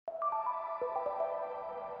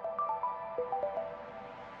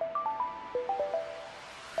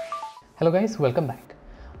Hello guys, welcome back.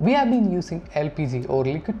 We have been using LPG or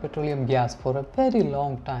liquid petroleum gas for a very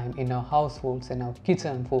long time in our households, in our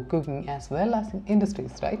kitchen, for cooking as well as in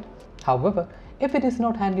industries, right? However, if it is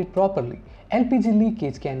not handled properly, LPG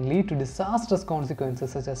leakage can lead to disastrous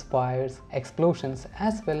consequences such as fires, explosions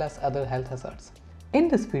as well as other health hazards. In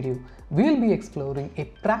this video, we will be exploring a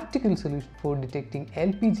practical solution for detecting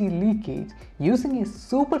LPG leakage using a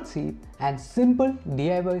super cheap and simple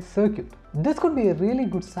DIY circuit. This could be a really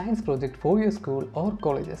good science project for your school or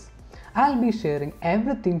colleges. I'll be sharing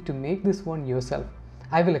everything to make this one yourself.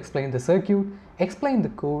 I will explain the circuit, explain the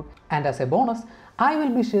code, and as a bonus, I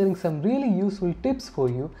will be sharing some really useful tips for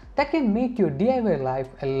you that can make your DIY life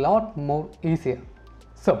a lot more easier.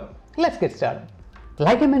 So, let's get started.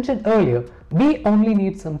 Like I mentioned earlier, we only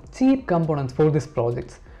need some cheap components for this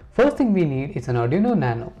project. First thing we need is an Arduino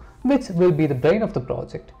Nano, which will be the brain of the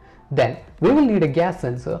project. Then we will need a gas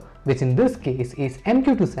sensor, which in this case is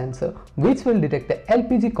MQ2 sensor, which will detect the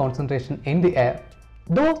LPG concentration in the air.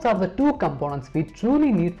 Those are the two components we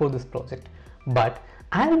truly need for this project. But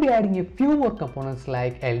I'll be adding a few more components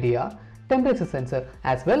like LDR, temperature sensor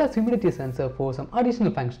as well as humidity sensor for some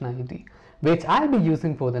additional functionality, which I'll be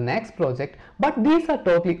using for the next project, but these are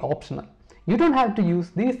totally optional. You don't have to use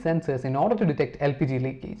these sensors in order to detect LPG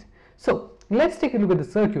leakage. So let's take a look at the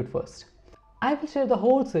circuit first. I will share the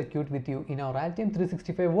whole circuit with you in our Altium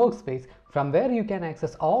 365 workspace, from where you can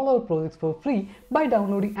access all our projects for free by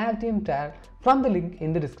downloading Altium tag from the link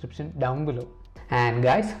in the description down below. And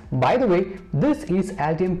guys, by the way, this is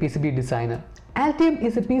Altium PCB Designer. Altium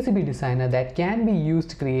is a PCB designer that can be used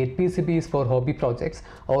to create PCBs for hobby projects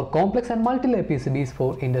or complex and multi-layer PCBs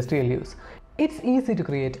for industrial use. It's easy to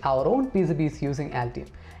create our own PCBs using Altium.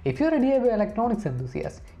 If you're a DIY electronics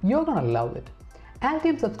enthusiast, you're gonna love it.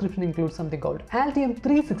 Altium subscription includes something called Altium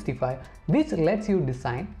 365, which lets you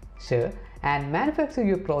design, share, and manufacture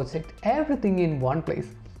your project everything in one place.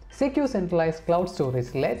 Secure centralized cloud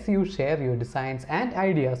storage lets you share your designs and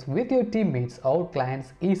ideas with your teammates or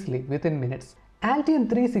clients easily within minutes. Altium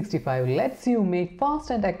 365 lets you make fast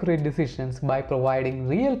and accurate decisions by providing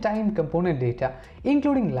real-time component data,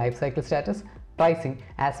 including lifecycle status, pricing,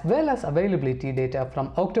 as well as availability data from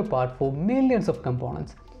Octopart for millions of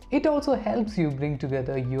components. It also helps you bring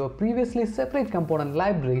together your previously separate component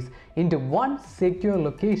libraries into one secure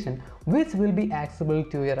location, which will be accessible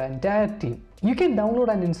to your entire team. You can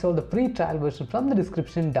download and install the free trial version from the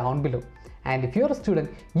description down below. And if you're a student,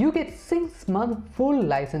 you get 6 months full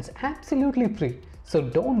license absolutely free, so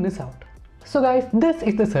don't miss out. So guys, this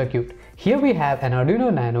is the circuit. Here we have an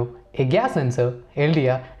Arduino Nano, a gas sensor,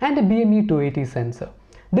 LDR, and a BME 280 sensor.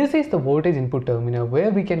 This is the voltage input terminal where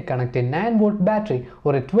we can connect a 9-volt battery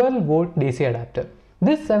or a 12-volt DC adapter.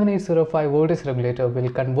 This 7805 voltage regulator will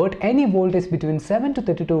convert any voltage between 7 to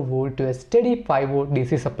 32 volt to a steady 5-volt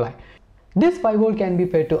DC supply. This 5V can be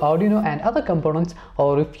fed to Arduino and other components,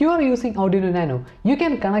 or if you are using Arduino Nano, you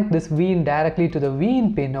can connect this VIN directly to the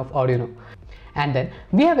VIN pin of Arduino. And then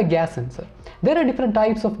we have a gas sensor. There are different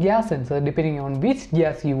types of gas sensors depending on which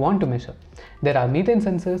gas you want to measure. There are methane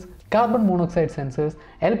sensors, carbon monoxide sensors,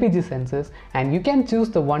 LPG sensors, and you can choose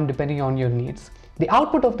the one depending on your needs. The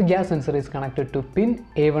output of the gas sensor is connected to pin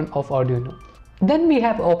A1 of Arduino. Then we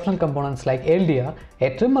have optional components like LDR,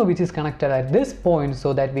 a trimmer which is connected at this point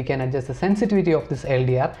so that we can adjust the sensitivity of this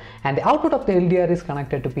LDR, and the output of the LDR is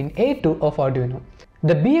connected to pin A2 of Arduino.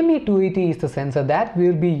 The BME 280 is the sensor that we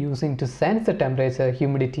will be using to sense the temperature,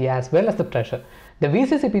 humidity as well as the pressure. The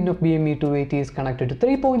VCC pin of BME 280 is connected to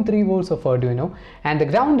 3.3 volts of Arduino, and the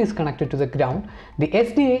ground is connected to the ground. The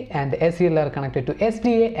SDA and the SCL are connected to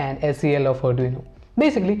SDA and SCL of Arduino.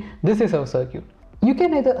 Basically, this is our circuit. You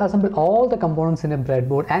can either assemble all the components in a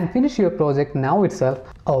breadboard and finish your project now itself,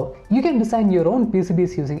 or you can design your own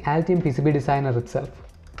PCBs using Altium PCB Designer itself.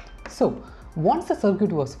 So, once the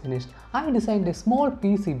circuit was finished, I designed a small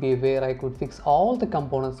PCB where I could fix all the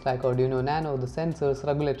components like Arduino Nano, the sensors,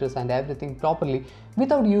 regulators and everything properly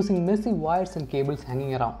without using messy wires and cables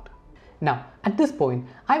hanging around. Now, at this point,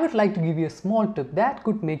 I would like to give you a small tip that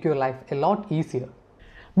could make your life a lot easier.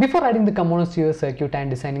 Before adding the components to your circuit and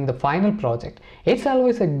designing the final project, it's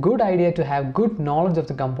always a good idea to have good knowledge of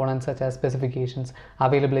the components such as specifications,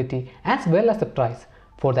 availability, as well as the price.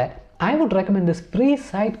 For that, I would recommend this free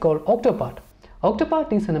site called Octopart.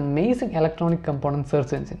 Octopart is an amazing electronic component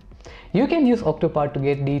search engine. You can use Octopart to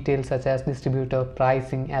get details such as distributor,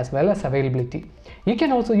 pricing, as well as availability. You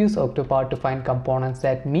can also use Octopart to find components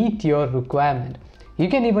that meet your requirement. You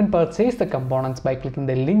can even purchase the components by clicking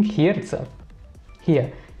the link here itself.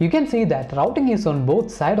 Here, you can see that routing is on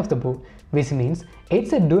both sides of the board, which means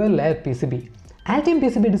it's a dual layer PCB. Altium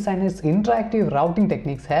PCB Designer's interactive routing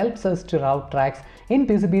techniques helps us to route tracks in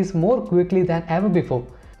PCBs more quickly than ever before.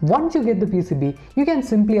 Once you get the PCB, you can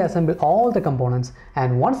simply assemble all the components,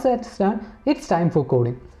 and once that's done, it's time for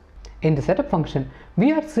coding. In the setup function,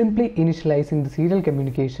 we are simply initializing the serial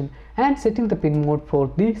communication and setting the pin mode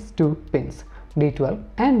for these two pins, D12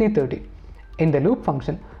 and D13. In the loop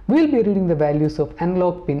function, we'll be reading the values of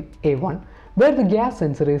analog pin A1, where the gas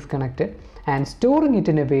sensor is connected, and storing it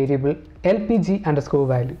in a variable LPG underscore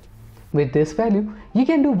value. With this value, you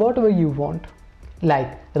can do whatever you want,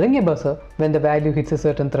 like ring a buzzer when the value hits a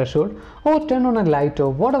certain threshold, or turn on a light, or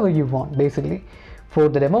whatever you want basically. For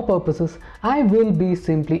the demo purposes, I will be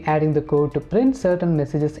simply adding the code to print certain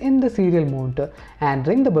messages in the serial monitor and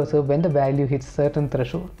ring the buzzer when the value hits a certain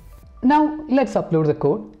threshold. Now let's upload the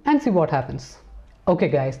code and see what happens. Okay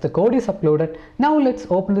guys, the code is uploaded. Now let's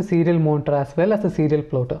open the serial monitor as well as the serial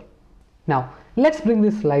plotter. Now let's bring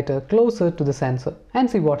this lighter closer to the sensor and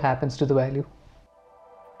see what happens to the value.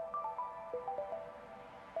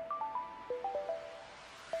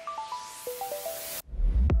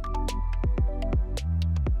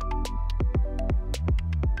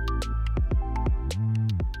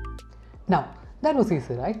 Now that was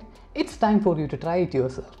easy, right? It's time for you to try it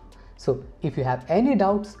yourself. So if you have any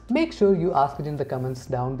doubts, make sure you ask it in the comments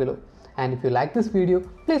down below. And if you like this video,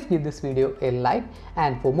 please give this video a like,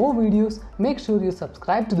 and for more videos, make sure you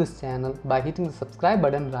subscribe to this channel by hitting the subscribe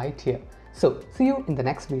button right here. So see you in the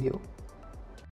next video.